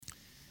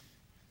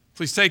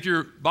Please take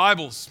your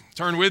Bibles,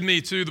 turn with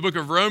me to the book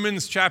of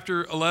Romans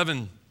chapter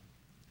 11.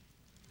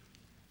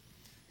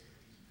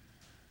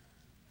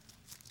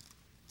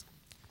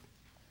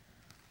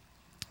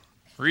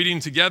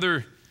 Reading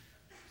together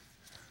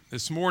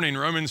this morning,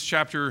 Romans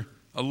chapter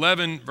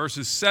 11,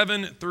 verses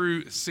 7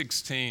 through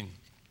 16.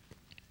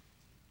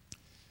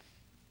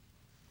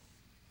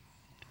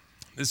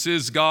 This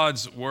is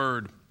God's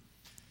word.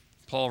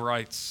 Paul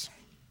writes,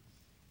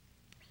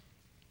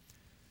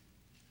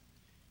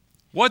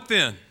 "What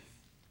then?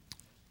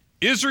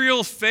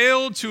 Israel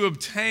failed to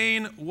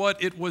obtain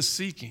what it was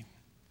seeking.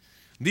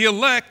 The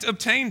elect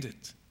obtained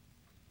it,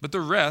 but the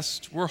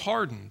rest were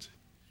hardened.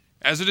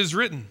 As it is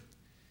written,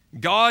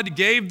 God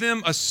gave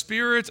them a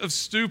spirit of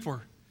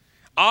stupor,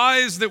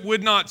 eyes that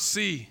would not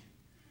see,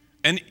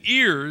 and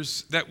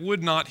ears that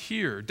would not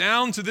hear,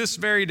 down to this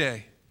very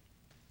day.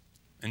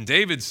 And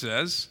David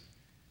says,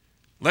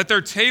 let their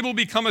table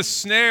become a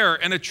snare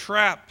and a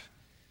trap,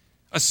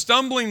 a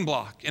stumbling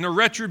block and a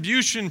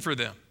retribution for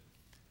them.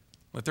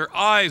 Let their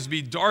eyes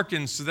be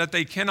darkened so that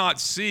they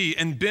cannot see,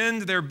 and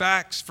bend their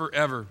backs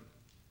forever.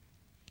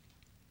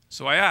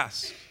 So I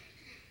ask,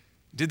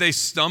 did they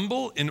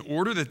stumble in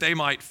order that they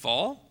might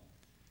fall?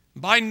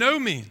 By no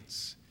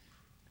means.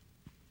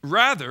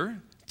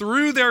 Rather,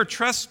 through their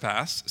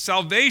trespass,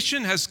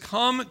 salvation has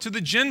come to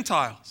the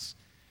Gentiles,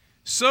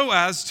 so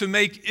as to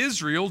make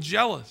Israel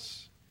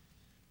jealous.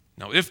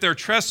 Now, if their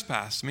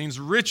trespass means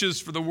riches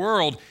for the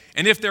world,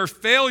 and if their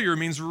failure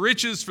means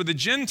riches for the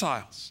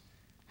Gentiles,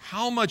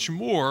 how much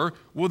more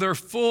will their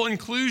full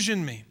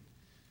inclusion mean?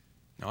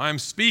 Now, I am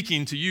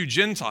speaking to you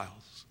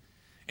Gentiles.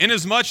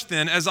 Inasmuch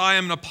then as I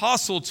am an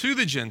apostle to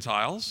the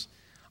Gentiles,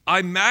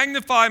 I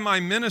magnify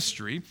my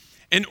ministry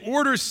in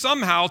order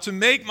somehow to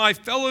make my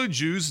fellow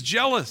Jews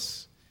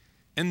jealous,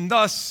 and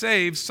thus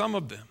save some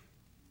of them.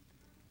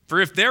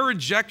 For if their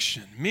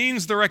rejection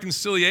means the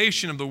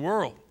reconciliation of the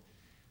world,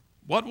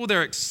 what will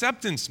their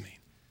acceptance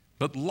mean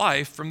but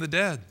life from the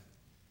dead?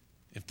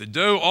 If the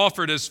dough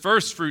offered as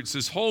first fruits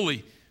is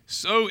holy,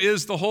 so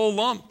is the whole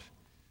lump.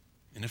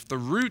 And if the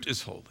root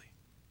is holy,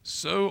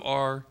 so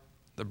are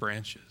the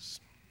branches."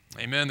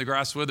 Amen. The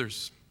grass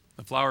withers,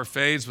 the flower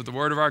fades, but the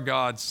word of our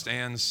God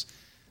stands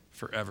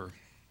forever.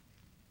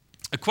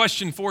 A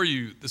question for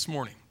you this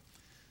morning.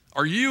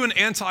 Are you an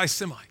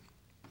anti-Semite?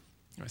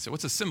 I say,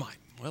 what's a Semite?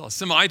 Well, a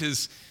Semite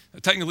is,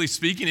 technically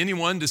speaking,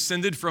 anyone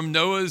descended from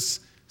Noah's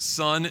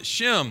son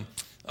Shem.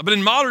 But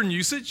in modern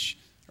usage,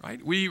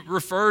 right, we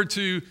refer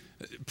to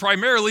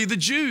primarily the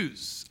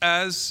Jews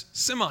as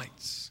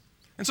Semites.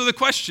 And so the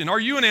question, are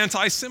you an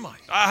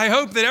anti-Semite? I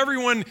hope that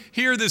everyone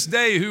here this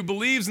day who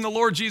believes in the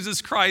Lord Jesus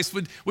Christ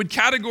would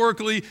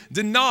categorically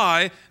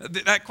deny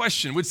that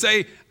question, would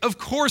say, of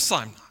course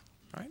I'm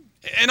not. Right?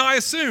 And I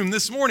assume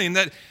this morning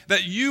that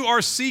you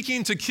are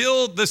seeking to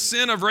kill the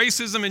sin of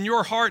racism in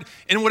your heart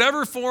in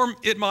whatever form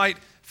it might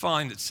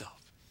find itself.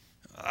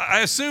 I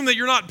assume that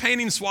you're not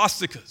painting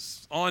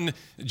swastikas on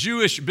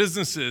Jewish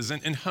businesses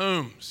and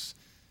homes.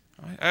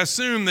 I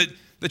assume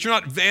that you're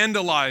not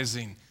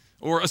vandalizing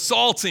or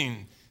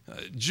assaulting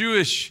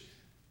Jewish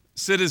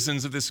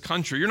citizens of this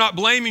country. You're not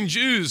blaming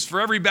Jews for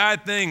every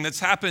bad thing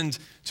that's happened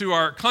to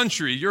our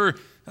country. You're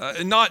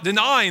not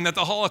denying that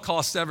the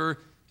Holocaust ever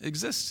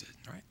existed.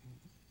 Right?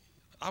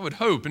 I would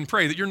hope and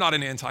pray that you're not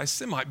an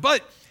anti-Semite.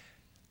 But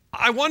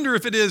I wonder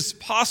if it is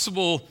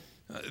possible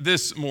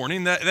this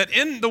morning that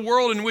in the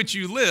world in which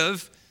you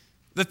live,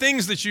 the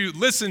things that you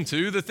listen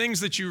to, the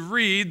things that you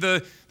read,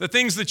 the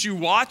things that you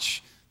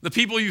watch, the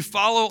people you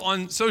follow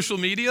on social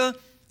media,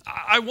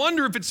 I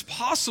wonder if it's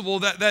possible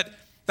that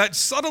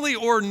subtly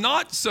or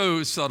not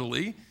so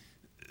subtly,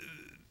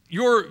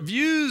 your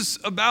views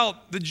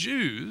about the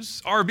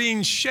Jews are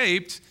being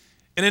shaped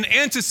in an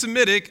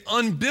anti-Semitic,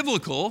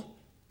 unbiblical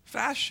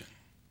fashion.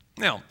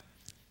 Now,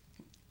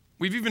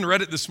 we've even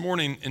read it this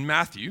morning in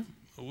Matthew.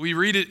 We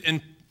read it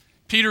in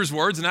Peter's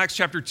words in Acts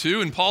chapter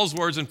 2 and Paul's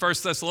words in 1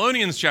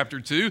 Thessalonians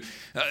chapter 2,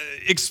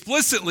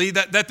 explicitly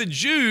that the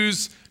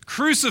Jews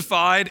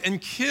crucified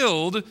and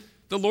killed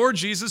the Lord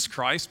Jesus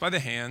Christ by the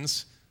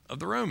hands of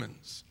the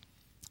Romans.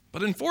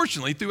 But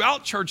unfortunately,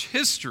 throughout church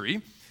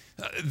history,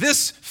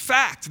 this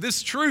fact,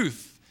 this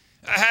truth,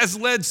 has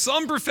led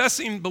some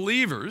professing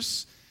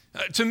believers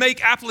to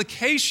make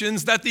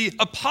applications that the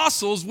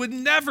apostles would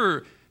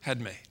never have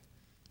made.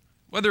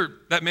 Whether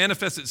that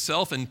manifests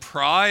itself in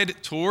pride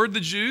toward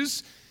the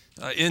Jews,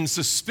 in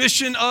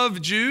suspicion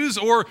of Jews,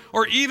 or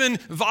even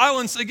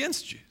violence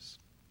against Jews.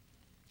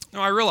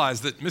 Now, I realize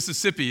that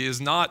Mississippi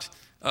is not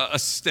a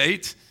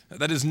state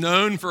that is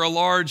known for a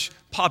large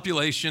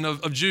population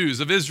of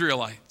Jews, of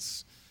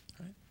Israelites.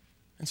 Right?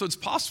 And so it's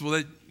possible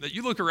that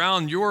you look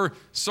around your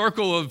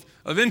circle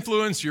of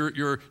influence,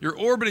 your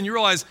orbit, and you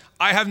realize,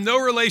 I have no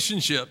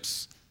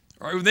relationships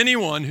with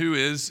anyone who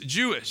is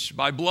Jewish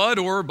by blood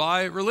or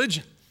by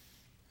religion.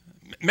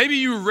 Maybe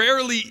you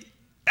rarely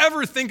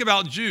ever think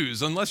about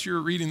Jews unless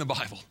you're reading the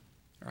Bible,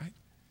 right?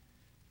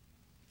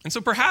 And so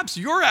perhaps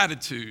your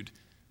attitude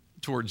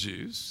toward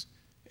Jews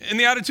and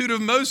the attitude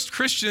of most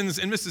Christians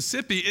in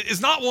Mississippi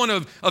is not one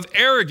of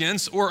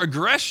arrogance or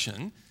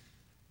aggression,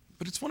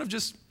 but it's one of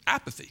just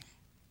apathy.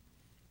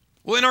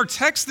 Well, in our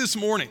text this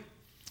morning,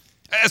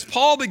 as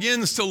Paul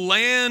begins to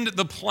land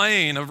the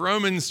plane of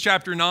Romans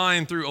chapter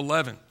 9 through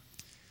 11,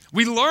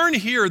 we learn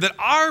here that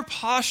our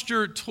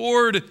posture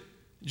toward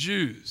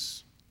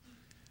Jews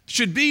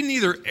should be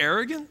neither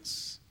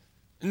arrogance,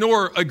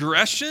 nor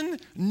aggression,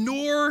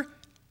 nor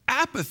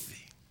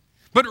apathy,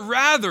 but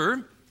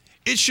rather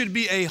it should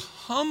be a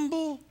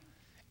humble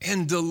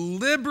and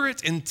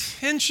deliberate,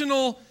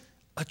 intentional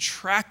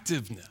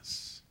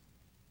attractiveness.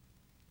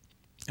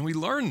 And we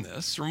learn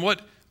this from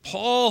what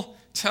Paul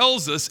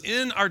tells us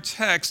in our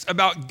text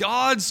about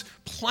God's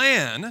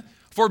plan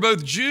for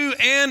both Jew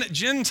and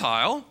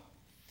Gentile,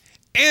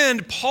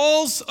 and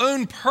Paul's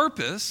own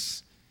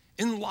purpose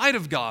in light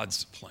of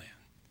God's plan.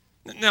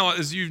 Now,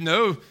 as you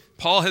know,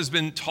 Paul has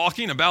been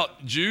talking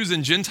about Jews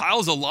and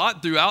Gentiles a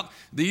lot throughout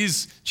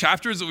these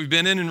chapters that we've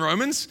been in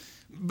Romans.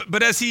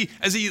 But as he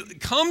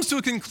comes to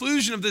a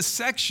conclusion of this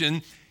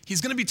section, he's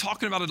going to be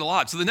talking about it a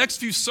lot. So the next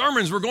few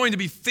sermons, we're going to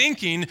be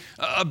thinking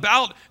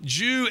about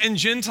Jew and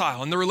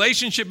Gentile and the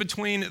relationship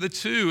between the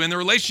two and the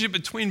relationship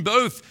between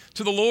both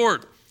to the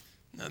Lord.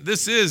 Now,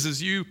 this is,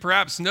 as you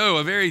perhaps know,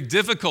 a very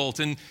difficult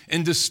and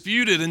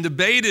disputed and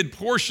debated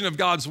portion of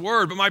God's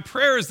word. But my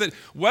prayer is that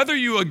whether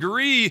you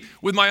agree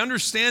with my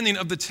understanding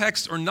of the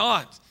text or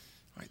not,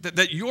 right,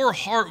 that your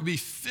heart will be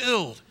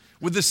filled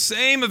with the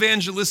same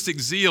evangelistic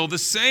zeal, the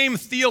same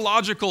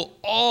theological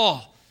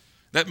awe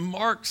that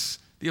marks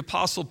the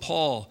Apostle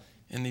Paul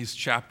in these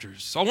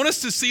chapters. So I want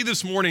us to see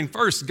this morning,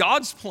 first,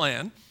 God's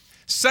plan,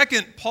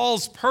 second,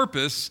 Paul's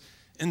purpose,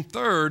 and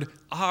third,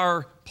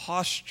 our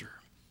posture.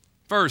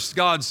 First,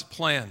 God's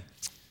plan.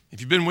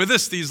 If you've been with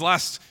us these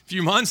last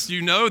few months,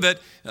 you know that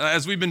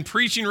as we've been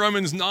preaching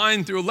Romans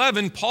 9 through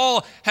 11,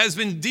 Paul has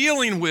been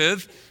dealing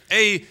with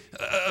a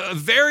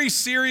very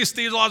serious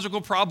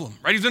theological problem,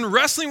 right? He's been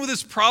wrestling with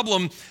this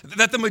problem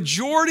that the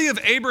majority of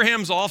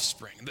Abraham's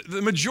offspring,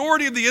 the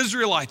majority of the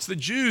Israelites, the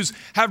Jews,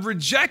 have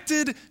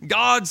rejected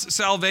God's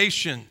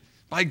salvation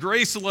by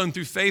grace alone,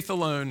 through faith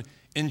alone,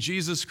 in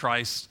Jesus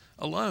Christ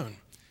alone.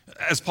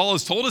 As Paul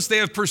has told us, they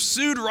have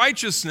pursued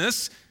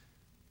righteousness,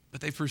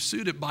 but they've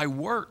pursued it by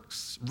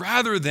works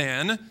rather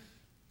than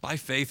by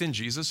faith in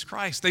Jesus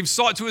Christ. They've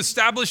sought to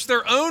establish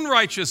their own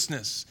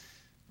righteousness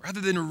rather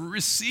than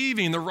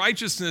receiving the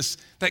righteousness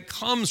that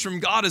comes from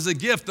God as a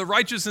gift, the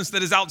righteousness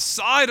that is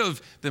outside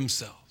of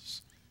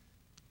themselves.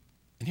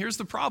 And here's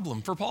the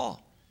problem for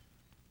Paul.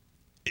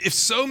 If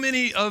so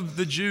many of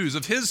the Jews,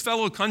 of his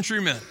fellow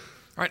countrymen,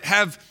 right,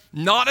 have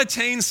not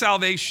attained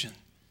salvation,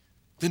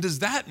 then does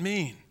that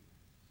mean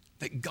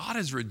that God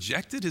has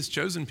rejected his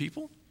chosen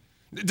people?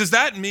 Does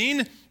that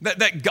mean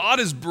that God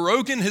has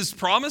broken his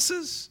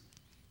promises?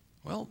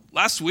 Well,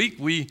 last week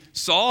we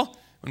saw,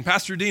 when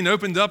Pastor Dean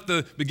opened up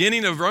the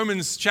beginning of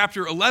Romans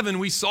chapter 11,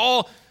 we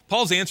saw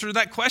Paul's answer to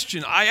that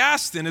question. I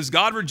asked then, has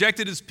God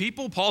rejected his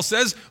people? Paul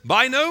says,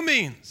 by no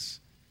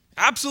means.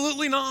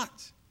 Absolutely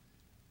not.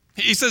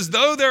 He says,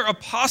 though their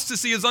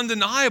apostasy is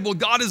undeniable,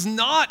 God has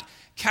not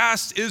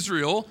cast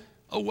Israel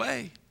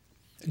away.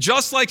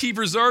 Just like he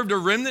preserved a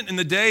remnant in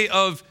the day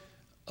of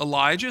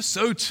Elijah,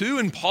 so too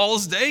in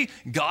Paul's day,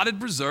 God had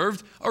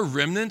preserved a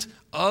remnant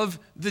of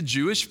the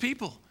Jewish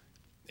people.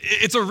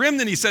 It's a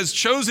remnant, he says,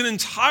 chosen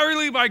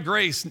entirely by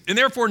grace, and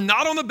therefore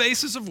not on the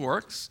basis of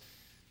works,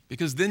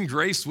 because then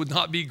grace would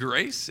not be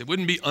grace. It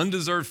wouldn't be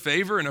undeserved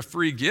favor and a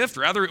free gift.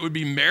 Rather, it would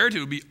be merit. It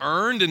would be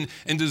earned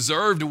and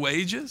deserved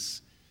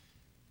wages.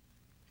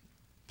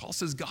 Paul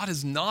says God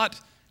has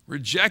not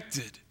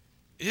rejected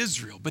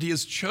Israel, but he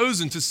has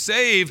chosen to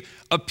save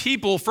a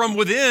people from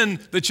within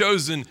the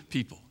chosen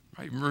people.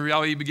 Right? Remember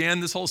how he began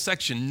this whole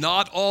section?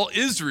 Not all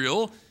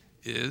Israel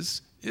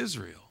is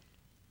Israel.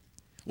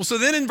 Well, so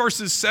then in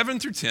verses 7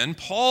 through 10,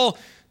 Paul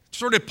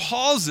sort of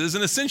pauses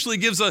and essentially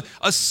gives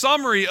a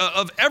summary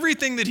of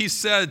everything that he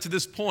said to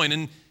this point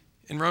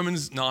in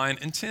Romans 9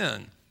 and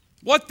 10.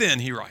 What then,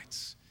 he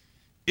writes?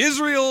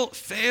 Israel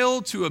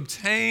failed to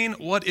obtain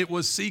what it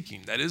was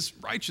seeking, that is,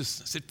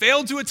 righteousness. It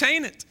failed to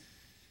attain it.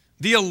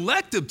 The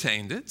elect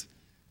obtained it,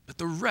 but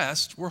the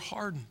rest were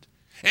hardened.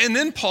 And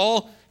then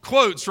Paul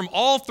quotes from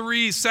all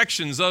three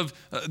sections of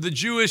the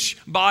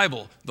Jewish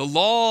Bible, the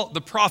law,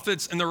 the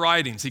prophets, and the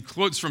writings. He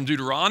quotes from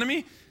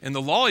Deuteronomy in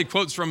the law, he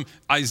quotes from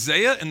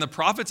Isaiah in the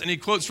prophets, and he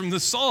quotes from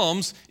the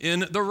Psalms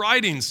in the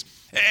writings.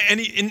 And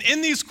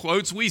in these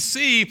quotes, we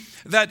see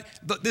that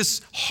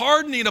this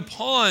hardening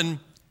upon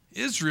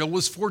Israel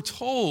was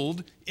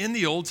foretold in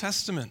the Old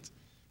Testament.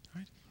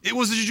 Right? It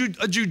was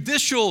a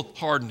judicial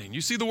hardening.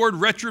 You see the word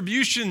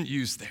retribution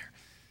used there.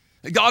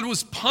 God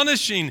was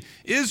punishing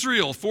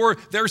Israel for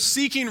their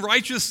seeking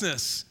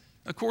righteousness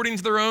according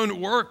to their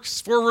own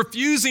works, for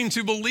refusing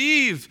to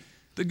believe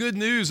the good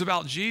news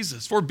about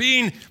Jesus, for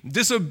being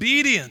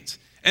disobedient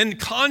and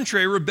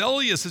contrary,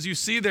 rebellious, as you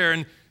see there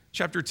in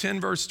chapter 10,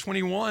 verse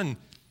 21.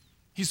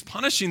 He's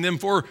punishing them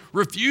for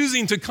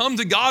refusing to come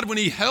to God when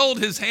he held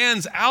his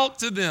hands out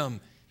to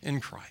them in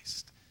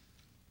Christ.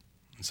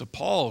 And so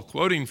Paul,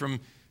 quoting from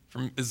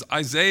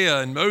Isaiah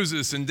and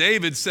Moses and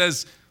David,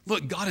 says,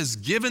 look, God has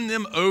given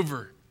them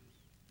over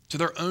to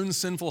their own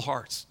sinful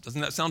hearts.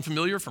 Doesn't that sound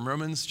familiar from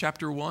Romans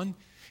chapter 1?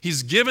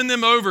 He's given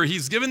them over.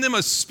 He's given them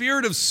a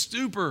spirit of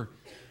stupor,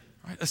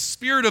 right? A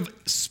spirit of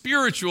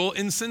spiritual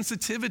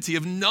insensitivity,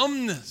 of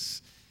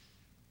numbness,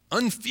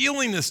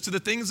 unfeelingness to the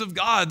things of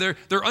God.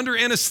 They're under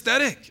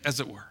anesthetic, as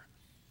it were.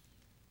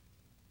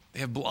 They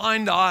have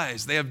blind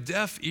eyes. They have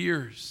deaf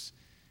ears.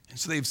 And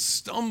so they've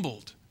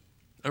stumbled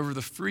over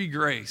the free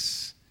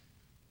grace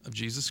of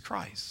Jesus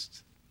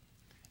Christ.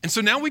 And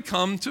so now we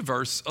come to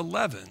verse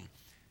 11.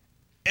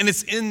 And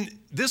it's in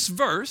this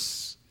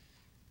verse,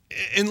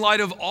 in light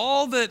of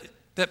all that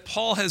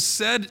Paul has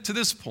said to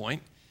this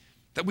point,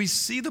 that we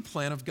see the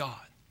plan of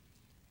God.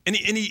 And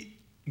he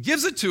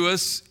gives it to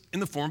us in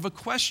the form of a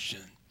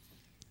question.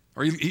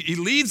 Or he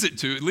leads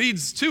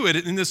to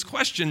it in this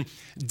question: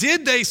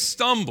 did they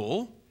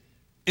stumble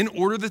in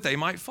order that they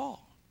might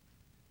fall?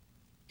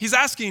 He's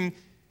asking,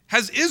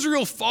 has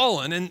Israel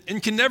fallen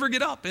and can never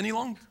get up any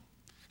longer?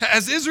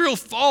 Has Israel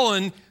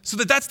fallen so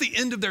that that's the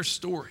end of their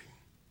story?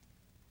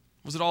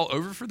 Was it all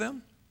over for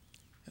them?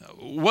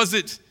 Was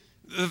it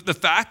the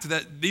fact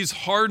that these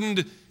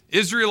hardened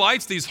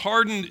Israelites, these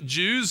hardened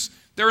Jews,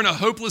 they're in a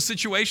hopeless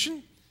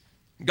situation?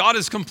 God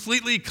has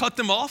completely cut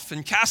them off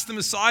and cast them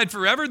aside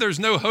forever. There's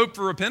no hope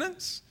for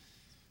repentance.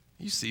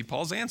 You see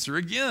Paul's answer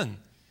again.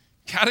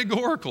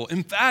 Categorical,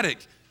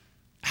 emphatic.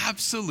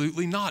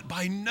 Absolutely not.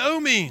 By no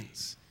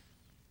means.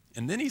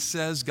 And then he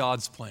says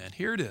God's plan.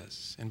 Here it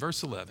is in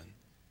verse 11.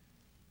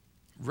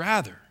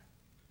 Rather,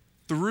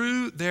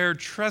 through their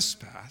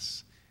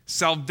trespass,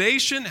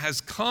 salvation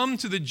has come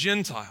to the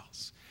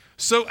Gentiles,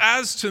 so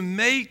as to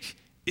make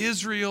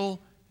Israel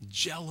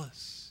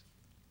jealous.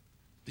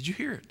 Did you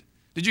hear it?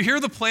 Did you hear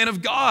the plan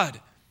of God?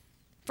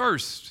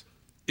 First,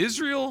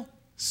 Israel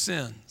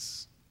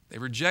sins. They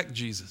reject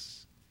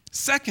Jesus.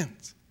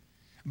 Second,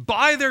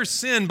 by their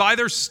sin, by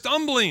their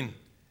stumbling,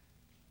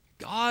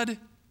 God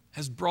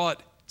has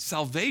brought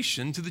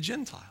salvation to the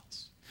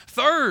Gentiles.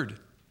 Third,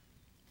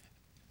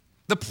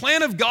 the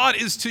plan of God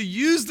is to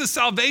use the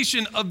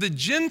salvation of the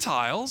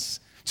Gentiles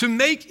to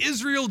make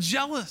Israel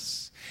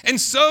jealous,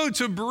 and so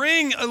to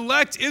bring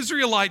elect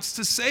Israelites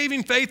to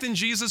saving faith in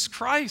Jesus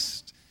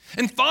Christ.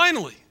 And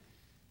finally,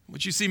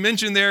 what you see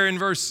mentioned there in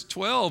verse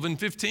 12 and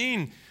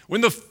 15,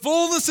 when the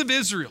fullness of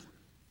Israel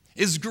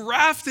is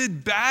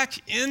grafted back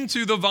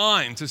into the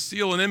vine, to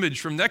steal an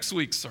image from next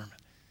week's sermon,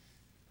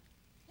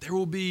 there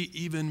will be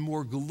even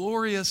more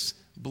glorious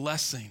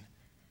blessing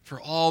for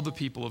all the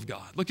people of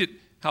God. Look at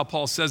how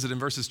Paul says it in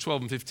verses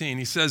 12 and 15.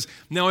 He says,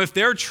 now if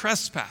their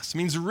trespass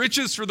means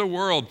riches for the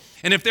world,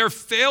 and if their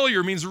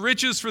failure means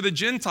riches for the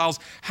Gentiles,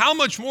 how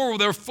much more will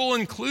their full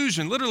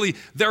inclusion, literally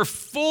their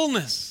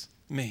fullness,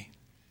 mean?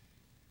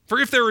 For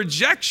if their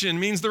rejection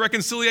means the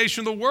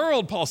reconciliation of the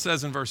world, Paul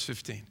says in verse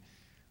 15,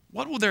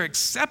 what will their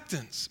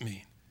acceptance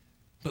mean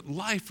but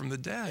life from the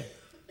dead?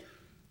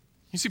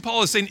 You see,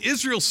 Paul is saying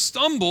Israel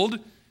stumbled,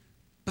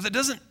 but that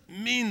doesn't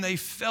mean they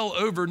fell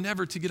over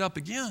never to get up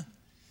again.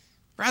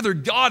 Rather,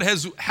 God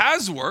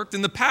has worked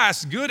in the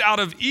past good out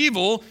of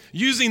evil,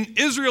 using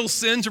Israel's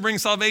sin to bring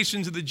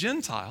salvation to the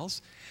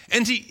Gentiles.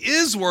 And he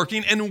is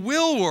working and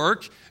will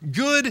work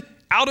good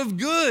out of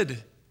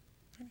good,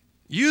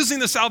 using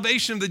the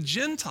salvation of the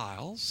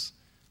Gentiles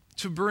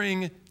to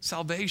bring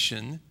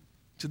salvation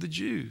to the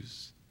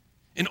Jews.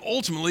 And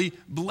ultimately,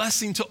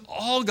 blessing to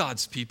all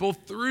God's people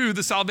through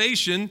the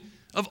salvation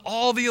of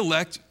all the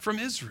elect from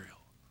Israel.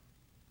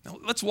 Now,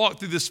 let's walk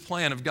through this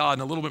plan of God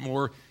in a little bit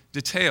more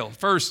detail.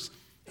 First,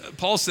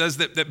 Paul says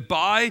that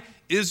by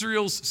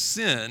Israel's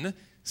sin,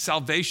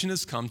 salvation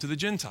has come to the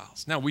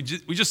Gentiles. Now, we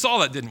just saw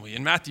that, didn't we,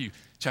 in Matthew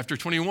chapter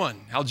 21,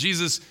 how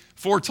Jesus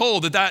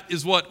foretold that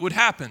is what would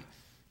happen.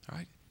 All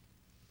right?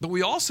 But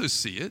we also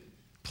see it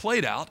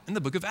played out in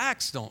the book of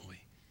Acts, don't we?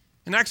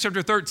 In Acts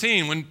chapter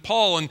 13, when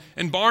Paul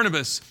and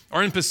Barnabas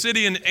are in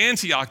Pisidian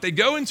Antioch, they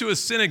go into a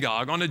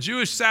synagogue on a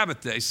Jewish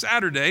Sabbath day,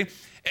 Saturday,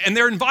 and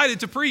they're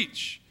invited to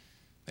preach.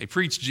 They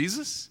preach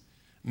Jesus.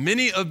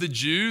 Many of the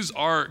Jews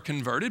are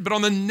converted, but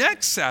on the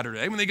next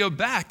Saturday, when they go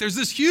back, there's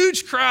this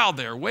huge crowd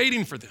there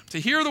waiting for them to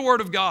hear the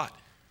word of God.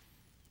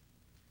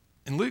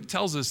 And Luke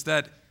tells us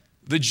that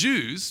the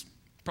Jews,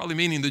 probably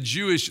meaning the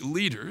Jewish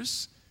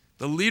leaders,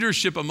 the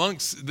leadership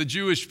amongst the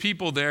Jewish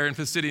people there in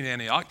Pisidian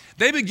Antioch,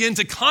 they begin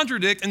to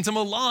contradict and to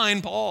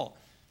malign Paul.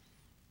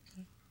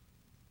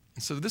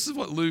 And so this is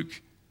what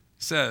Luke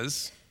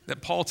says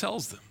that Paul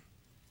tells them.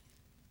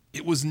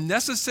 It was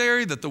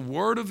necessary that the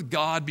word of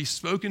God be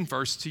spoken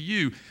first to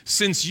you.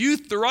 Since you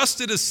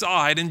thrust it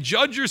aside and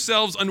judge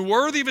yourselves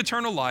unworthy of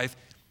eternal life,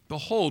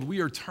 behold,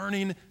 we are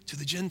turning to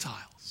the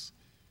Gentiles.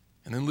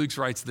 And then Luke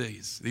writes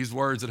these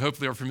words that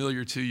hopefully are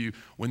familiar to you.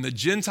 When the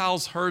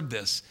Gentiles heard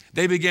this,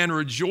 they began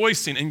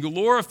rejoicing and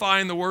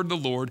glorifying the word of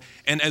the Lord,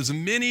 and as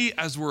many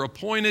as were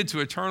appointed to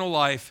eternal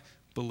life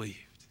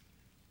believed.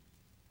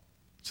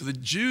 So the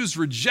Jews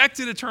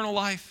rejected eternal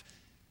life.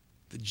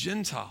 The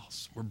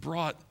Gentiles were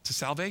brought to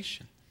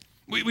salvation.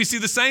 We see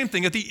the same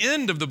thing at the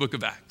end of the book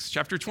of Acts,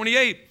 chapter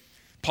 28.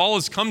 Paul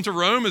has come to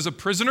Rome as a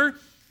prisoner.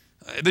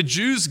 The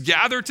Jews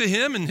gather to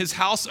him in his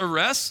house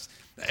arrest.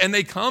 and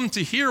they come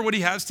to hear what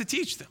he has to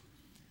teach them.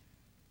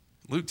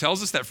 Luke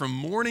tells us that from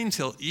morning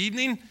till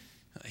evening,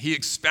 he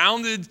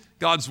expounded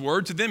God's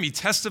word to them. He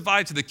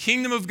testified to the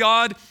kingdom of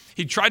God.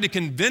 He tried to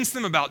convince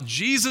them about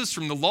Jesus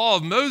from the law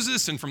of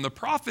Moses and from the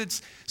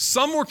prophets.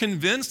 Some were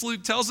convinced,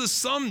 Luke tells us,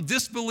 some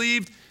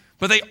disbelieved,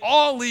 but they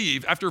all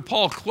leave after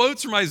Paul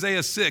quotes from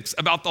Isaiah 6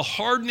 about the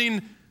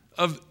hardening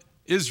of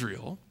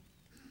Israel.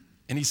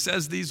 And he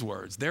says these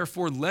words,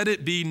 "Therefore let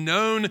it be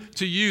known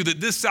to you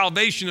that this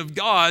salvation of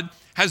God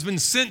has been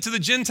sent to the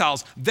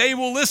Gentiles. They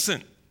will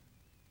listen."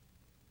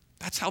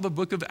 That's how the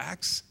book of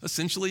Acts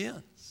essentially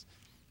ends.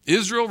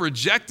 Israel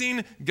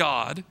rejecting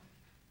God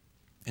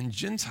and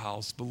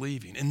Gentiles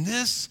believing. And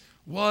this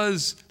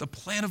was the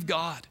plan of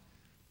God.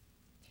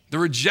 The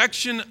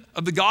rejection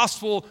of the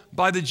gospel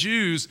by the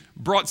Jews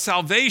brought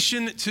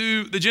salvation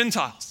to the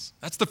Gentiles.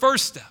 That's the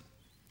first step.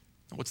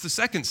 What's the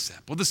second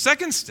step? Well, the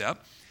second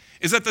step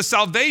is that the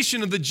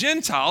salvation of the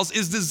Gentiles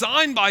is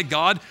designed by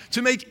God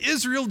to make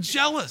Israel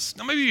jealous.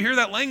 Now, maybe you hear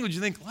that language,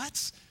 you think, well,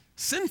 that's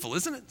sinful,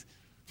 isn't it?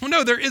 Well,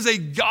 no, there is a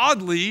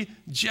godly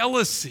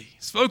jealousy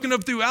spoken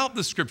of throughout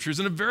the scriptures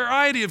in a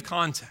variety of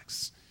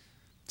contexts.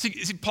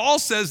 See, Paul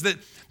says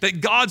that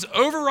God's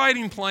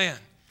overriding plan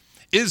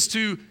is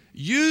to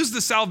use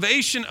the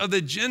salvation of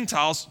the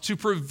Gentiles to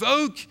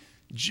provoke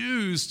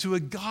Jews to a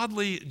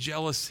godly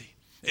jealousy.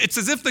 It's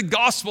as if the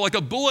gospel, like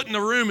a bullet in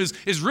a room,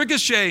 is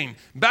ricocheting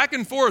back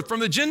and forth from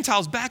the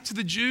Gentiles back to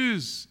the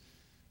Jews.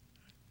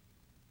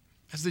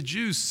 As the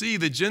Jews see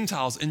the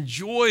Gentiles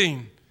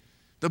enjoying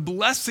the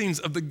blessings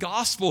of the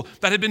gospel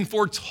that had been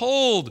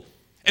foretold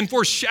and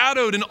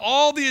foreshadowed in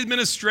all the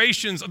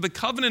administrations of the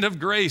covenant of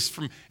grace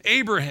from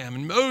Abraham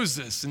and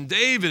Moses and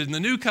David and the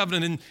new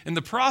covenant and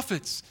the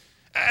prophets.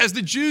 As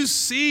the Jews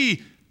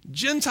see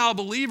Gentile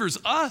believers,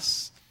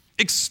 us,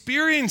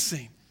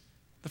 experiencing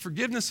the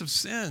forgiveness of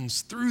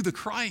sins through the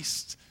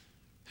Christ,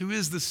 who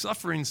is the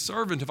suffering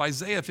servant of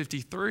Isaiah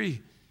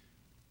 53.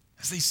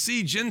 As they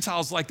see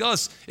Gentiles like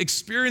us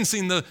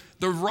experiencing the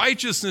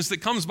righteousness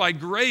that comes by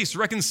grace,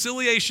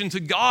 reconciliation to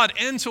God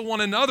and to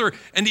one another,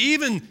 and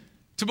even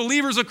to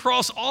believers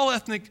across all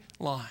ethnic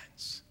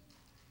lines.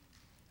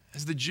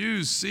 As the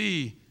Jews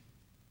see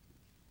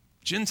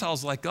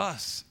Gentiles like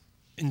us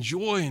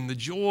enjoying the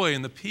joy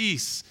and the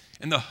peace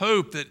and the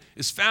hope that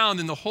is found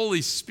in the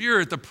Holy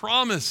Spirit, the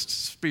promised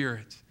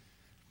Spirit,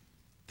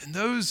 then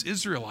those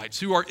Israelites,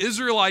 who are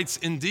Israelites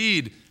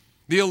indeed,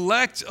 the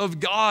elect of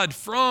God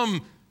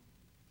from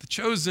the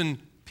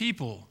chosen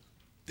people,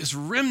 this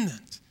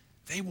remnant,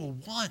 they will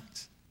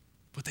want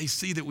what they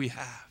see that we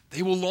have.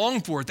 They will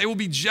long for it. They will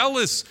be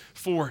jealous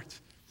for it.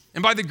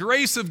 And by the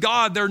grace of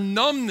God, their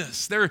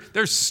numbness,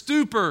 their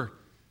stupor,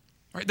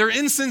 right, their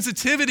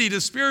insensitivity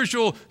to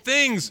spiritual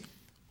things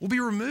will be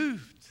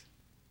removed.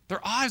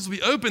 Their eyes will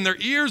be opened,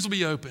 their ears will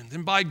be opened,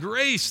 and by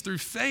grace, through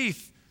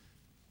faith,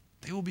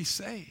 they will be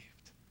saved.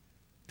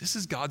 This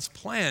is God's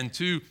plan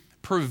to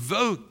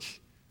provoke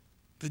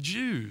the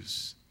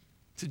Jews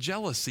to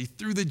jealousy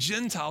through the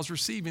Gentiles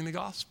receiving the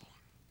gospel.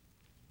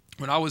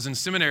 When I was in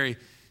seminary,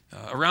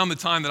 around the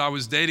time that I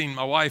was dating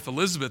my wife,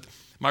 Elizabeth,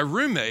 my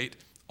roommate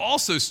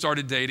also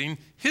started dating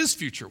his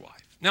future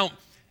wife. Now,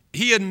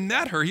 he had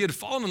met her, he had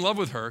fallen in love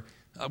with her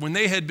when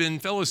they had been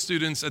fellow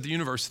students at the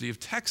University of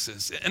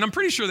Texas. And I'm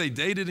pretty sure they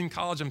dated in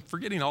college. I'm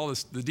forgetting all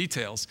the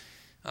details.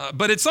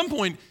 But at some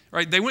point,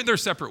 right, they went their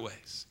separate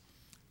ways.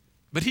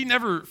 But he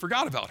never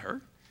forgot about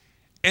her.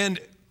 And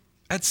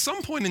at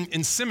some point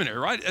in seminary,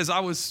 right, as I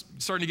was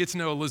starting to get to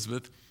know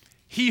Elizabeth,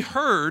 he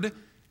heard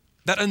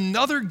that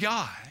another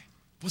guy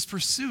was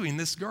pursuing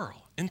this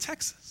girl in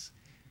Texas.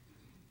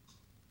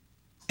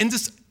 And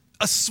just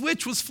a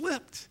switch was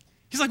flipped.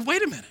 He's like,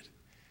 wait a minute.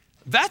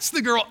 That's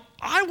the girl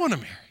I want to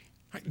marry.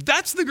 Right?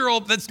 That's the girl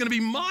that's going to be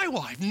my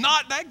wife,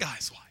 not that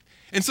guy's wife.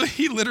 And so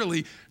he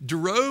literally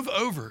drove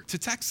over to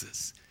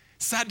Texas,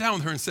 sat down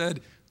with her and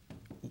said,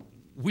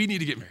 we need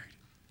to get married,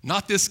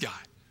 not this guy.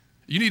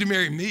 You need to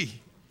marry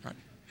me. Right?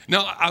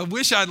 Now, I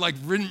wish I'd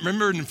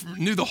remembered and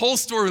knew the whole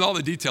story with all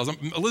the details.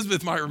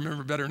 Elizabeth might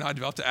remember better than I'd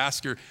about to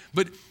ask her.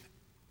 But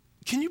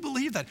can you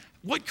believe that?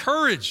 What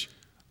courage,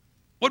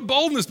 what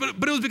boldness. But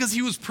it was because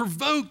he was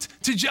provoked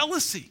to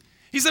jealousy.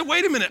 He said,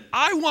 wait a minute,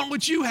 I want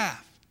what you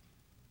have.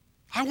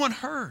 I want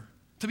her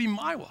to be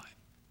my wife.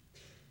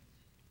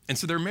 And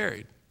so they're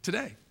married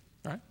today,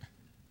 right?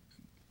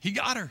 He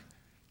got her.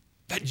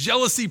 That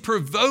jealousy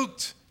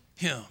provoked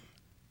him.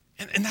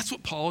 And that's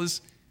what Paul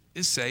is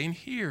saying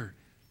here.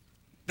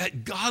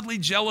 That godly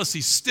jealousy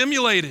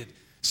stimulated,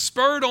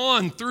 spurred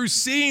on through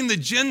seeing the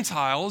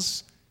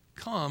Gentiles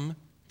come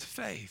to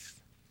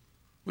faith.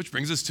 Which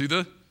brings us to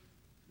the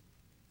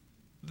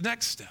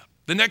next step.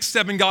 The next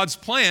step in God's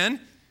plan,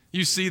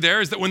 you see there,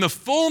 is that when the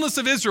fullness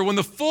of Israel, when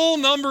the full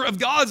number of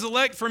God's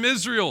elect from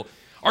Israel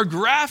are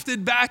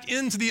grafted back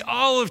into the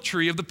olive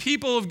tree of the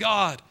people of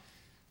God,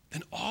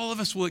 then all of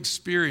us will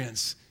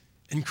experience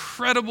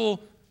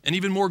incredible and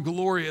even more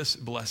glorious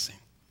blessing.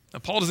 Now,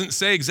 Paul doesn't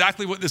say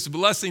exactly what this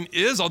blessing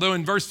is, although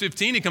in verse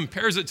 15 he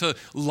compares it to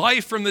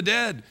life from the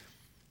dead.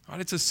 Right,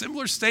 it's a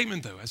similar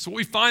statement, though, as what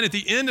we find at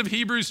the end of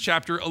Hebrews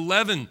chapter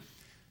 11.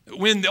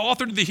 When the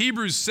author of the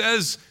Hebrews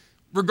says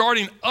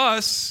regarding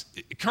us,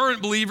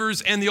 current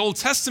believers and the Old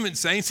Testament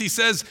saints, he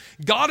says,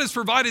 God has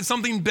provided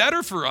something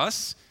better for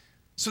us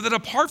so that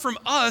apart from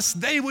us,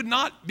 they would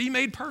not be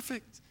made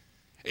perfect.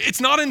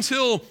 It's not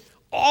until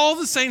all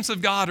the saints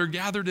of God are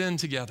gathered in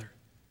together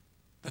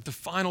that the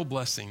final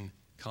blessing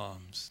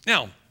comes.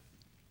 Now,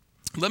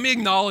 let me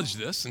acknowledge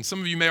this, and some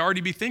of you may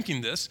already be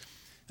thinking this.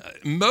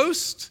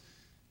 Most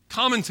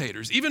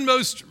commentators, even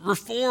most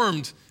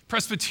Reformed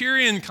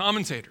Presbyterian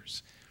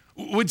commentators,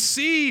 would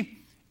see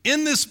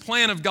in this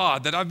plan of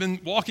God that I've been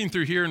walking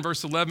through here in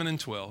verse 11 and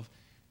 12,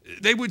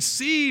 they would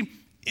see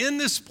in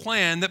this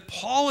plan that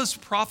Paul is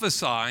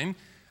prophesying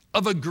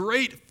of a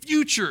great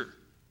future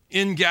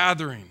in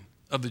gathering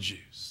of the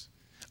Jews.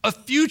 A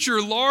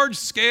future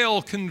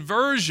large-scale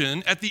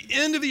conversion at the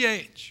end of the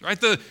age, right?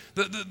 The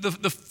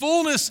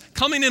fullness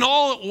coming in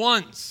all at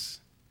once,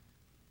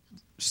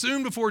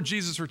 soon before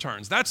Jesus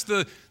returns. That's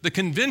the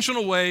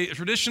conventional way,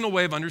 traditional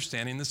way of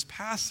understanding this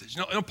passage.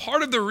 Now,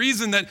 part of the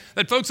reason that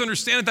folks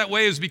understand it that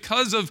way is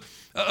because of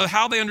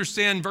how they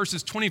understand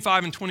verses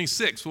 25 and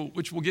 26,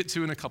 which we'll get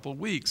to in a couple of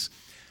weeks.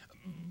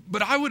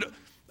 But I would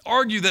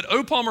argue that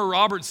O. Palmer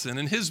Robertson,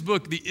 in his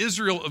book, The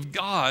Israel of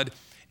God,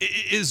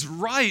 is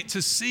right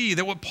to see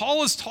that what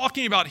Paul is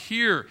talking about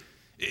here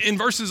in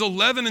verses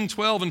 11 and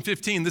 12 and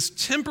 15, this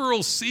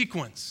temporal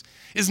sequence,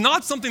 is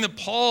not something that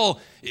Paul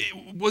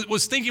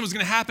was thinking was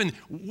going to happen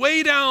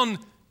way down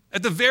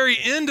at the very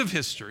end of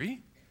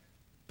history,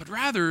 but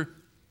rather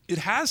it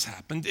has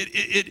happened.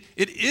 It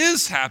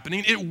is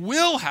happening. It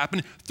will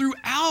happen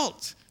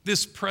throughout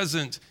this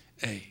present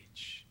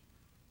age.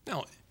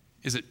 Now,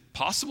 is it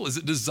possible? Is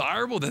it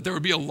desirable that there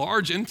would be a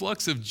large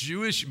influx of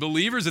Jewish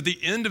believers at the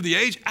end of the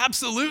age?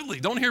 Absolutely.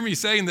 Don't hear me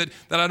saying that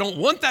I don't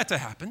want that to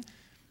happen.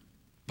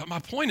 But my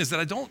point is that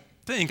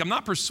I'm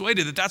not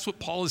persuaded that that's what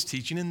Paul is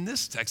teaching in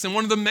this text. And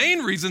one of the main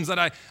reasons that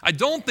I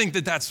don't think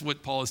that that's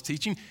what Paul is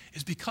teaching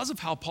is because of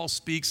how Paul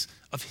speaks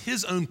of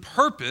his own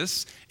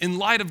purpose in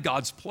light of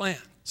God's plan.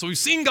 So we've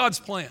seen God's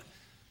plan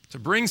to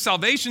bring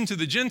salvation to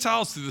the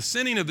Gentiles through the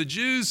sinning of the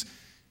Jews,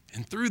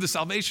 and through the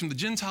salvation of the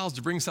Gentiles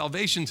to bring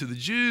salvation to the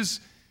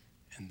Jews,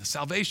 and the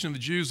salvation of the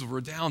Jews will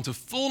redound to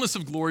fullness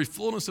of glory,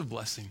 fullness of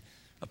blessing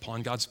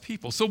upon God's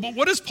people. So but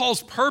what is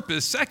Paul's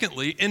purpose,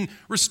 secondly, in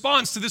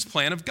response to this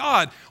plan of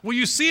God? Well,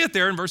 you see it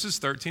there in verses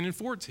 13 and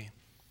 14.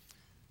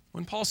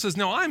 When Paul says,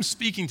 "Now I am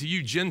speaking to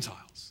you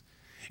Gentiles.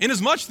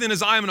 Inasmuch then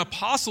as I am an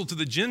apostle to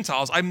the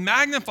Gentiles, I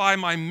magnify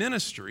my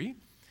ministry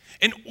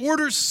in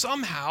order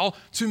somehow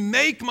to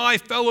make my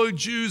fellow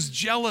Jews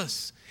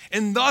jealous,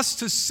 and thus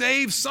to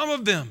save some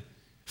of them.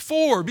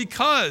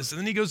 Because, and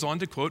then he goes on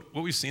to quote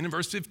what we've seen in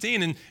verse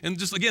 15, and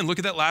just again, look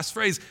at that last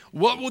phrase.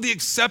 What will the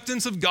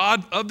acceptance of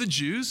God of the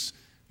Jews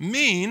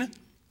mean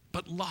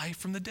but life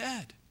from the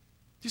dead? Do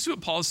you see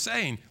what Paul is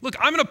saying? Look,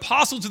 I'm an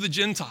apostle to the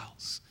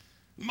Gentiles.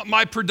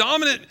 My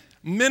predominant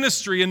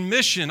ministry and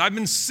mission, I've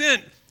been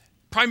sent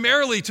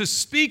primarily to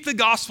speak the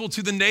gospel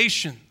to the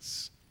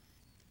nations.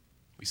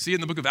 We see it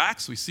in the book of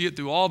Acts. We see it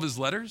through all of his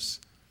letters.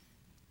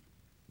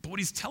 But what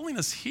he's telling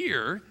us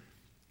here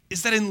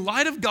is that in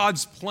light of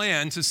God's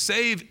plan to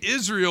save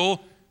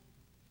Israel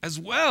as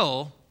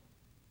well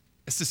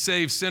as to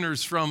save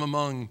sinners from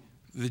among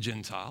the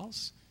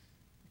Gentiles,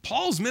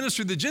 Paul's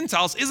ministry to the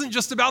Gentiles isn't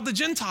just about the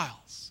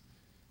Gentiles.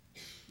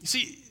 You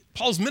see,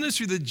 Paul's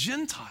ministry to the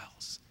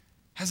Gentiles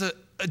has a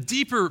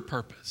deeper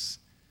purpose,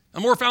 a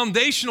more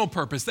foundational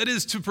purpose, that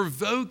is to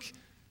provoke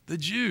the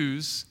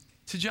Jews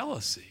to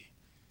jealousy.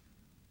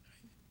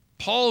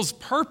 Paul's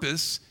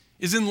purpose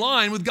is in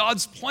line with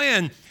God's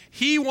plan.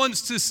 He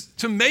wants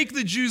to make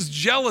the Jews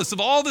jealous of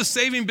all the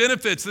saving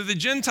benefits that the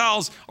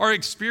Gentiles are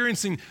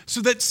experiencing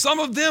so that some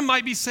of them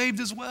might be saved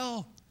as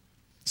well,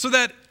 so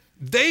that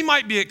they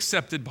might be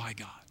accepted by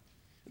God,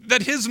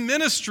 that his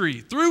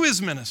ministry, through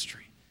his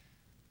ministry,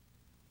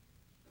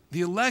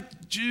 the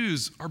elect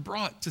Jews are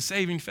brought to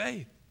saving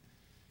faith.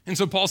 And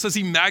so Paul says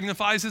he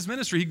magnifies his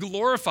ministry. He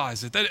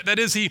glorifies it. That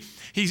is,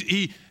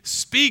 he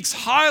speaks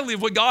highly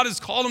of what God has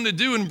called him to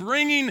do in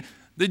bringing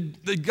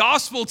the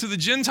gospel to the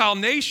Gentile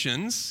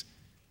nations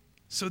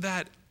so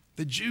that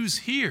the Jews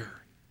hear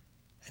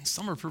and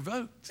some are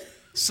provoked.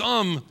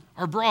 Some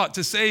are brought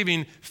to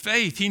saving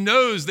faith. He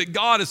knows that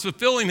God is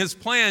fulfilling his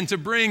plan to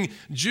bring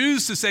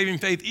Jews to saving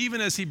faith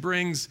even as he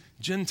brings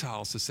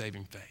Gentiles to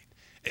saving faith.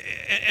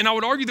 And I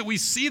would argue that we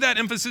see that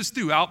emphasis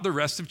throughout the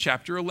rest of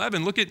chapter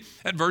 11. Look at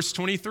verse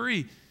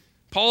 23.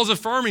 Paul is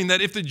affirming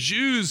that if the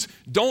Jews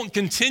don't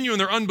continue in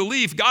their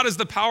unbelief, God has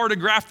the power to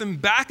graft them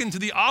back into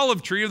the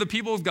olive tree of the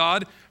people of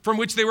God from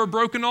which they were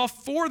broken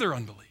off for their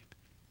unbelief.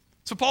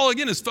 So Paul,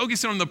 again, is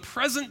focusing on the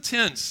present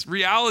tense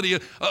reality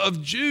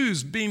of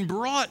Jews being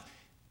brought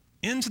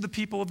into the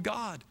people of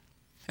God.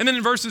 And then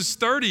in verses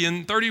 30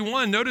 and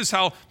 31, notice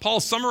how Paul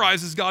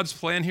summarizes God's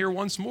plan here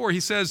once more.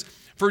 He says,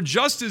 "For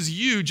just as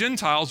you,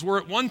 Gentiles, were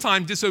at one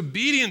time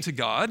disobedient to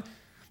God,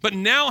 but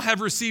now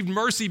have received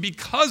mercy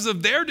because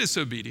of their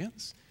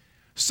disobedience,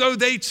 so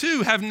they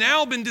too have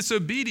now been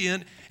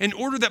disobedient in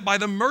order that by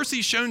the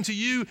mercy shown to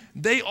you,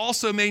 they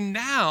also may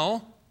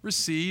now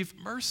receive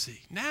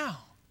mercy."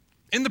 Now.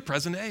 in the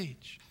present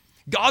age.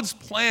 God's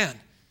plan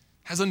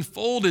has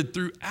unfolded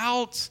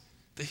throughout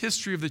the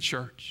history of the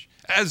church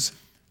as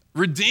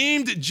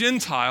redeemed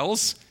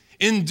Gentiles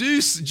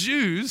induce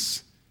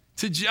Jews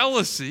to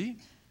jealousy,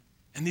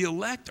 and the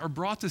elect are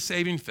brought to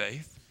saving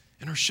faith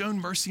and are shown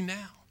mercy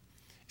now.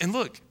 And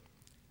look,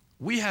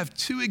 we have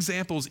two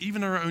examples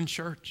even in our own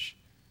church.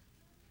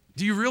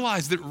 Do you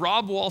realize that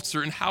Rob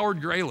Waltzer and Howard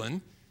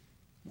Grayland,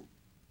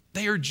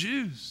 they are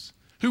Jews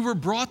who were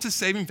brought to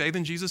saving faith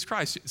in Jesus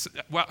Christ?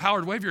 Well,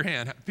 Howard, wave your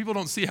hand. People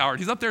don't see Howard.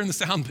 He's up there in the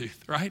sound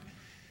booth, right?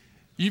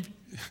 You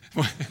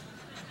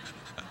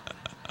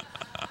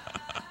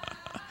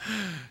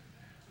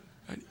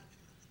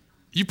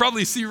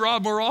probably see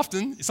Rob more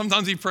often.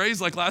 Sometimes he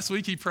prays, like last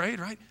week he prayed,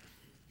 right?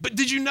 But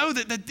did you know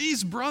that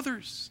these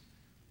brothers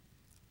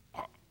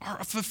are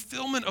a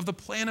fulfillment of the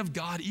plan of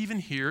God even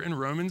here in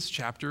Romans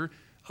chapter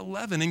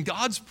 11? And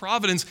God's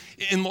providence,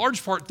 in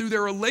large part through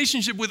their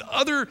relationship with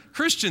other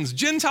Christians,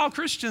 Gentile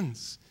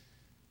Christians,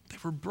 they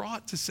were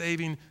brought to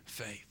saving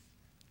faith.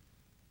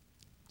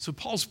 So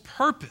Paul's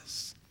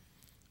purpose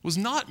was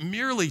not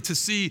merely to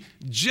see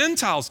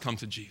Gentiles come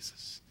to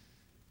Jesus.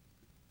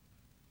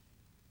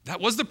 That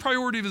was the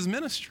priority of his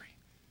ministry.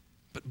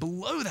 But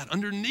below that,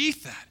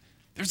 underneath that,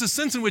 there's a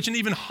sense in which an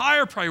even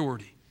higher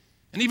priority,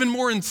 an even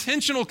more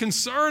intentional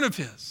concern of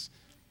his,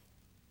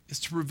 is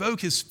to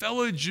provoke his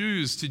fellow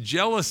Jews to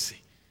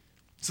jealousy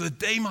so that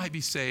they might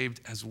be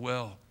saved as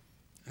well.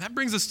 And that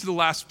brings us to the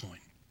last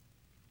point.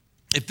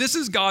 If this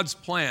is God's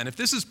plan, if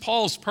this is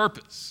Paul's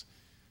purpose,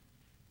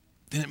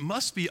 then it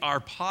must be our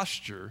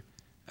posture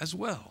as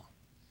well.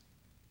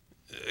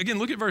 Again,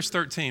 look at verse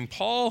 13.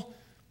 Paul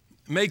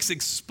makes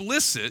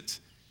explicit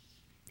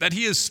that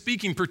he is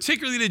speaking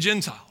particularly to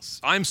Gentiles.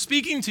 I'm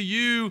speaking to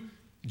you,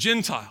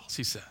 Gentiles,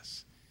 he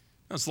says.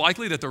 Now, it's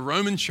likely that the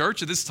Roman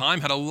church at this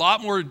time had a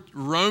lot more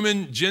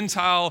Roman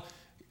Gentile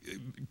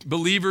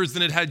believers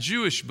than it had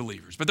Jewish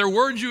believers. But there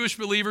were Jewish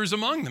believers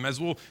among them, as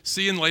we'll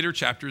see in later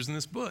chapters in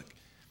this book.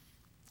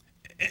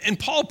 And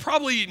Paul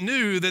probably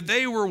knew that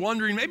they were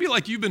wondering, maybe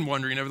like you've been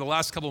wondering over the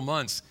last couple of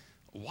months,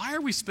 why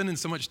are we spending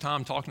so much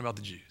time talking about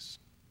the Jews?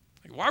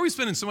 Why are we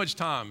spending so much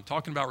time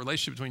talking about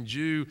relationship between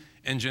Jew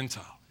and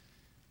Gentile?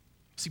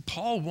 See,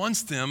 Paul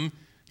wants them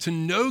to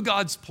know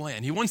God's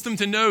plan. He wants them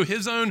to know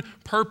his own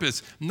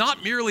purpose,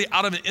 not merely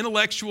out of an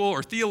intellectual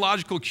or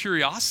theological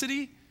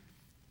curiosity,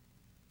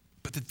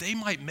 but that they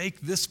might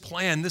make this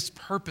plan, this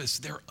purpose,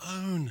 their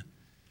own.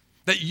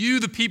 That you,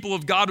 the people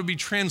of God, would be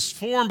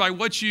transformed by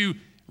what you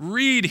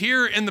read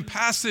here in the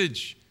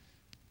passage.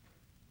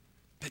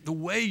 That the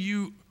way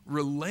you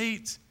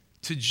relate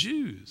to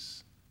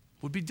Jews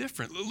would be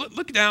different.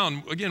 Look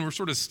down, again, we're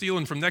sort of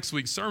stealing from next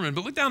week's sermon,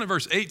 but look down at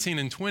verse 18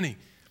 and 20.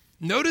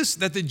 Notice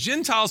that the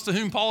Gentiles to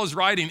whom Paul is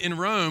writing in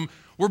Rome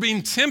were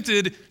being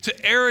tempted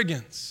to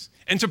arrogance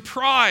and to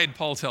pride,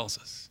 Paul tells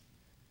us,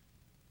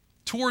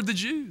 toward the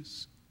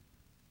Jews.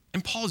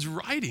 And Paul is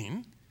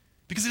writing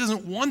because he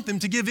doesn't want them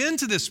to give in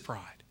to this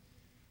pride.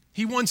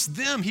 He wants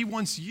them, he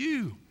wants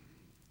you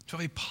to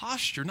have a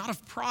posture, not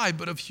of pride,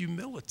 but of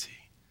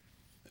humility.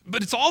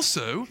 But it's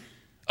also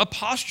a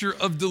posture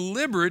of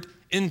deliberate,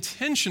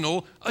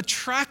 intentional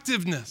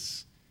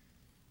attractiveness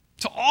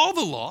to all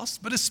the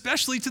lost, but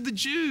especially to the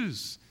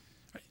Jews.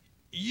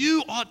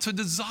 You ought to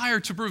desire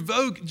to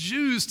provoke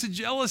Jews to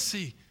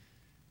jealousy,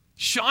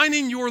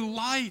 shining your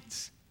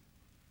light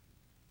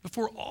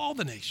before all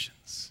the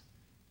nations,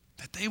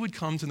 that they would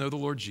come to know the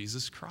Lord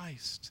Jesus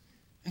Christ.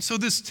 And so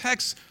this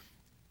text,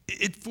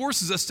 it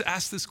forces us to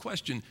ask this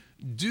question: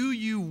 do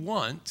you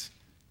want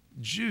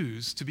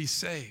Jews to be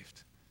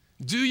saved?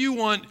 Do you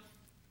want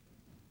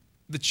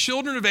the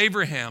children of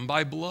Abraham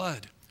by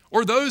blood,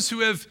 or those who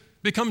have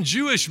become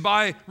Jewish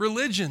by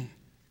religion,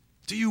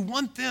 do you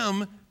want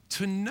them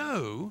to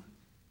know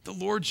the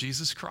Lord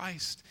Jesus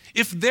Christ?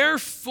 If their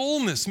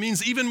fullness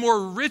means even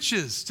more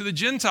riches to the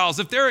Gentiles,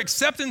 if their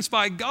acceptance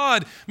by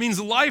God means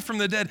life from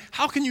the dead,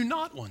 how can you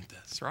not want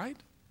this, right?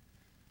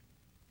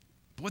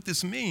 But what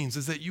this means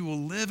is that you will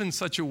live in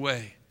such a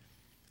way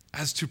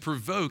as to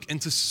provoke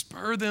and to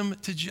spur them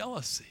to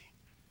jealousy.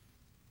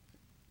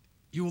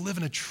 You will live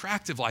an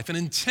attractive life, an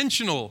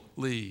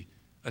intentionally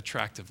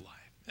attractive life.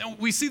 And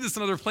we see this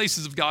in other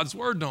places of God's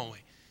word, don't we?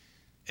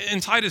 In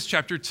Titus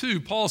chapter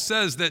 2, Paul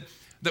says that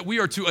we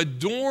are to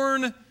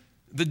adorn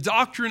the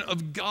doctrine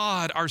of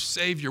God, our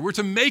Savior. We're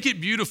to make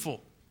it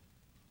beautiful.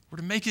 We're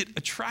to make it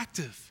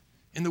attractive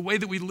in the way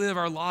that we live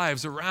our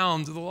lives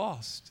around the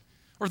lost.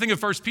 Or think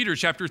of 1 Peter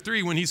chapter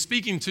 3 when he's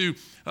speaking to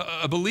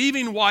a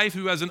believing wife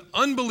who has an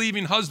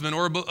unbelieving husband,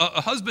 or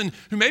a husband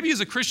who maybe is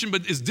a Christian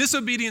but is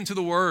disobedient to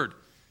the word.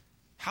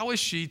 How is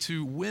she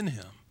to win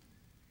him?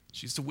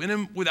 She's to win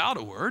him without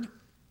a word,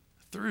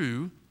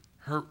 through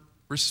her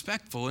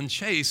respectful and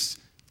chaste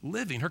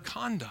living, her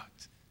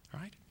conduct,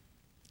 right?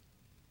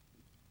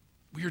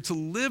 We are to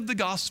live the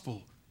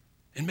gospel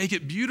and make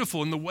it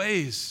beautiful in the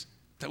ways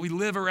that we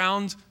live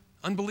around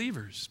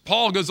unbelievers.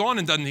 Paul goes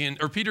on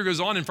Peter goes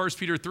on in 1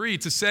 Peter 3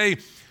 to say,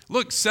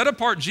 look, set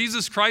apart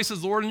Jesus Christ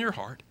as Lord in your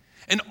heart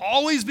and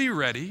always be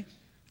ready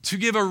to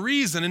give a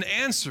reason, an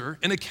answer,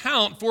 an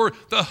account for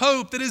the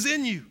hope that is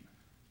in you.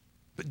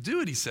 But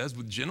do it, he says,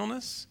 with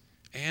gentleness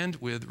and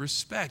with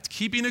respect,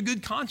 keeping a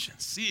good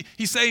conscience.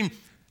 He's saying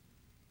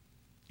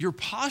your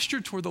posture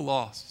toward the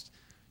lost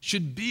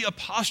should be a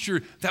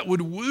posture that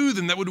would woo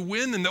them, that would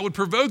win them, that would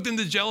provoke them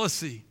to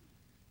jealousy.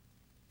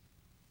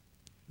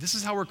 This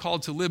is how we're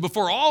called to live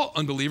before all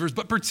unbelievers,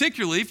 but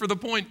particularly for the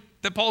point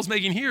that Paul's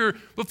making here,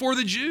 before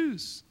the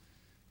Jews,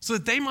 so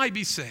that they might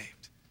be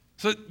saved,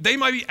 so that they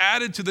might be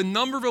added to the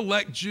number of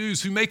elect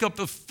Jews who make up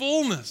the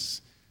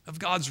fullness of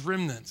God's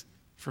remnant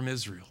from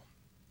Israel.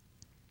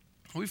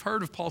 We've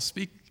heard of Paul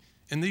speak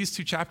in these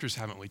two chapters,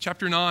 haven't we?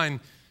 Chapter 9,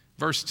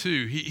 verse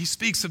 2, he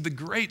speaks of the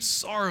great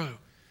sorrow,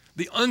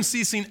 the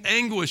unceasing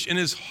anguish in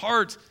his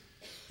heart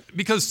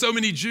because so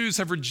many Jews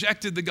have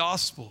rejected the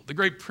gospel, the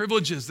great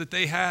privileges that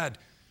they had.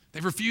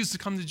 They've refused to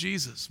come to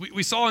Jesus.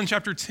 We saw in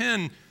chapter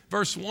 10,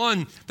 verse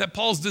 1, that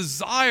Paul's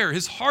desire,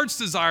 his heart's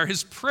desire,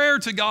 his prayer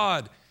to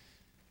God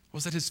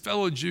was that his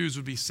fellow Jews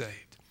would be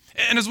saved.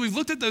 And as we've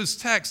looked at those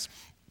texts,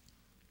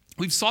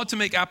 we've sought to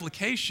make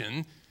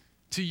application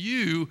to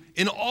you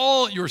in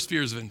all your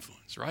spheres of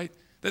influence, right?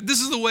 That this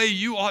is the way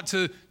you ought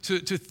to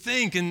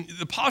think and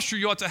the posture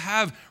you ought to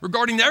have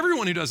regarding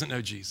everyone who doesn't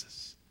know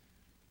Jesus.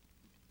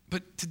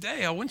 But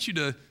today I want you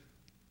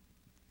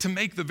to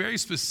make the very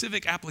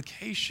specific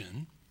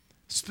application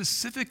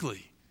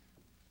specifically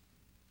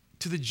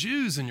to the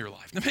Jews in your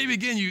life. Now maybe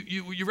again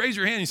you raise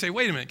your hand and you say,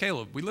 wait a minute,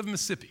 Caleb, we live in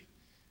Mississippi.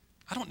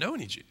 I don't know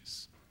any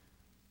Jews.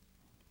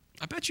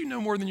 I bet you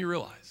know more than you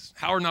realize.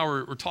 Howard and I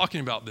were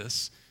talking about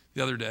this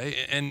the other day,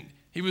 and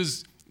he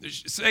was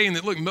saying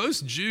that, look,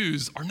 most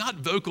Jews are not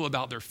vocal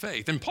about their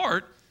faith, in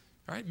part,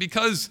 right,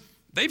 because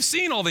they've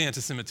seen all the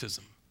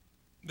anti-Semitism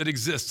that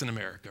exists in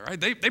America, right?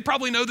 They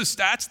probably know the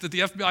stats that the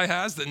FBI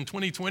has, that in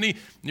 2020,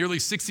 nearly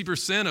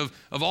 60%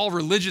 of all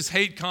religious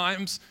hate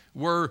crimes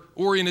were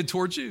oriented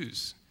toward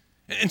Jews.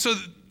 And so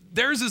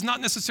theirs is not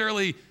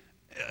necessarily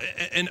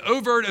an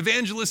overt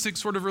evangelistic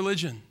sort of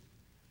religion.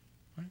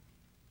 Right?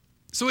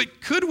 So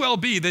it could well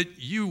be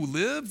that you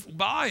live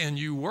by and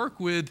you work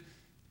with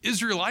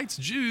Israelites,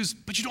 Jews,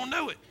 but you don't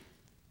know it.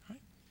 Right?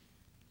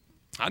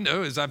 I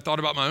know, as I've thought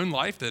about my own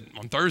life, that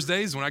on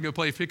Thursdays when I go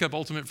play pickup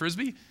ultimate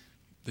frisbee,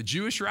 the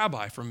Jewish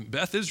rabbi from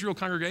Beth Israel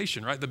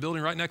congregation, right, the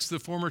building right next to the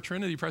former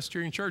Trinity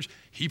Presbyterian Church,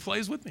 he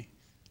plays with me.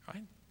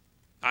 Right?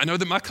 I know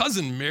that my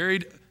cousin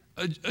married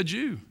a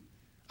Jew.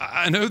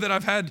 I know that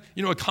I've had,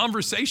 a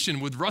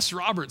conversation with Russ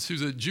Roberts,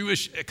 who's a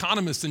Jewish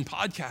economist and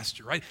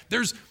podcaster, right?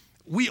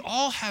 We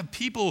all have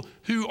people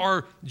who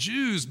are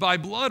Jews by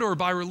blood or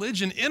by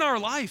religion in our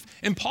life.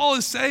 And Paul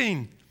is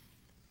saying,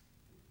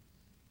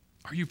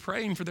 are you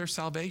praying for their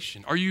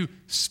salvation? Are you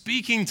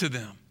speaking to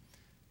them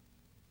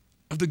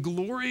of the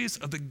glories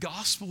of the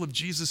gospel of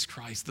Jesus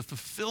Christ, the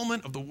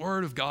fulfillment of the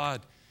word of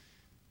God?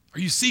 Are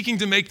you seeking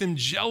to make them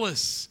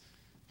jealous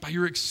by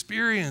your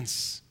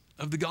experience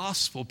of the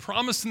gospel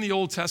promised in the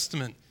Old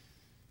Testament,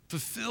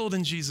 fulfilled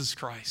in Jesus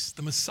Christ,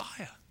 the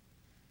Messiah?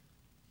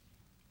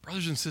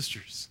 Brothers and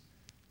sisters,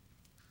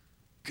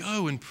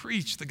 go and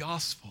preach the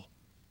gospel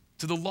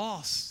to the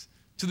lost,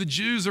 to the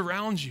Jews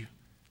around you.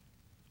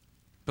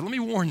 But let me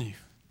warn you,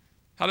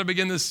 how to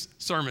begin this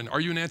sermon, are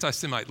you an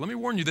anti-Semite? Let me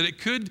warn you that it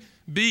could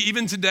be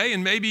even today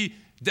and maybe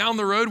down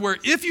the road where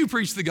if you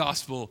preach the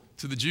gospel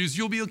to the Jews,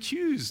 you'll be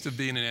accused of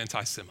being an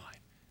anti-Semite.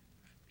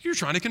 You're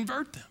trying to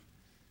convert them.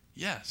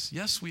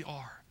 Yes, we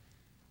are.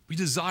 We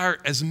desire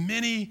as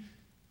many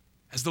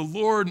as the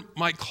Lord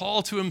might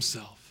call to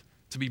himself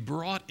to be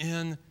brought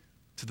in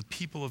to the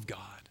people of God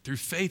through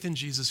faith in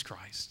Jesus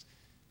Christ.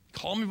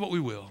 Call me what we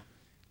will.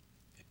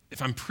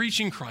 If I'm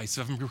preaching Christ,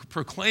 if I'm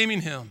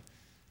proclaiming him,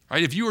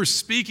 right? If you are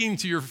speaking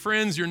to your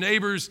friends, your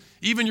neighbors,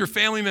 even your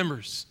family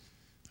members,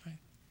 right,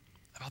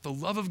 about the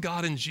love of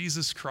God in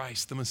Jesus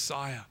Christ, the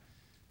Messiah,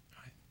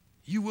 right,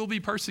 you will be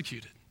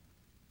persecuted.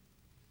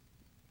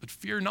 But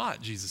fear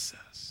not, Jesus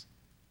says.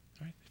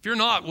 Right? Fear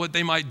not what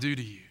they might do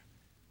to you.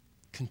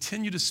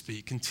 Continue to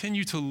speak,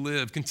 continue to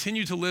live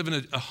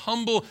in a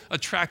humble,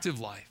 attractive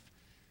life,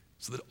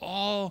 so that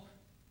all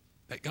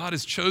that God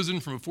has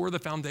chosen from before the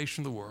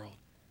foundation of the world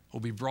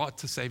will be brought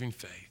to saving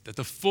faith, that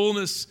the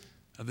fullness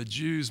of the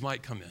Jews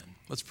might come in.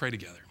 Let's pray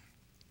together.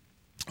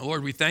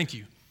 Lord, we thank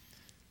you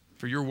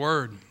for your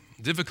word.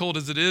 Difficult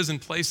as it is in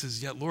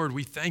places, yet, Lord,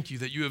 we thank you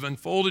that you have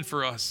unfolded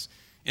for us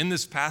in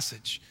this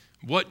passage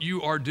what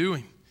you are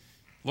doing.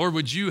 Lord,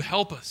 would you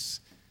help us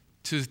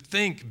to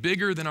think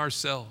bigger than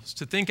ourselves,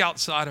 to think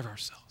outside of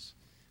ourselves.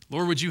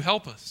 Lord, would you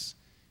help us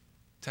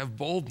to have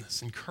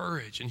boldness and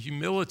courage and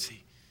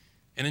humility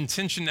and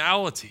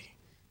intentionality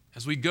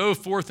as we go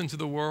forth into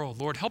the world.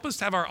 Lord, help us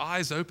to have our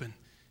eyes open.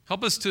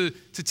 Help us to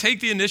take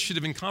the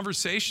initiative in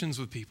conversations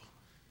with people,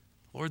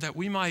 Lord, that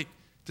we might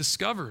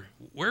discover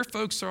where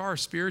folks are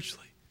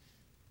spiritually.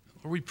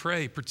 Lord, we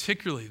pray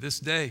particularly this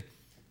day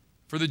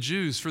for the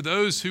Jews, for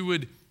those who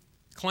would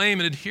claim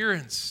an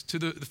adherence to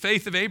the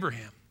faith of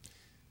Abraham.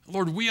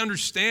 Lord, we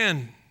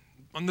understand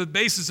on the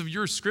basis of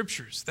your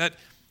scriptures that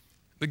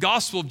The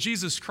gospel of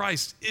Jesus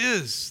Christ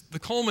is the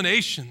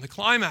culmination, the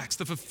climax,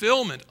 the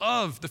fulfillment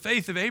of the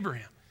faith of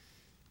Abraham.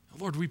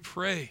 Lord, we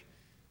pray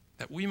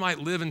that we might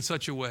live in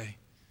such a way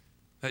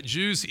that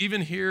Jews,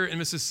 even here in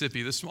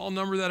Mississippi, the small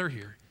number that are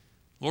here,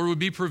 Lord, would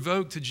be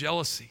provoked to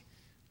jealousy,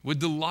 would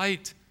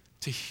delight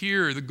to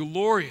hear the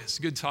glorious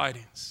good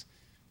tidings.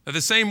 That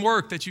the same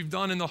work that you've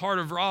done in the heart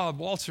of Rob,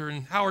 Walter,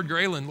 and Howard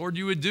Grayland, Lord,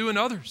 you would do in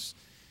others.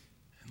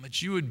 And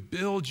that you would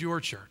build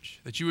your church,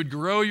 that you would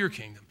grow your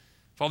kingdom.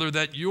 Father,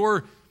 that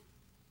your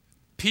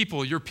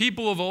people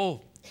of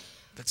old,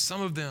 that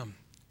some of them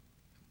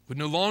would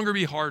no longer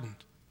be hardened,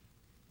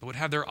 but would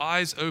have their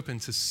eyes open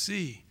to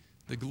see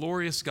the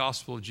glorious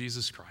gospel of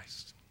Jesus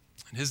Christ.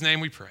 In his name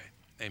we pray.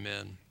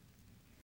 Amen.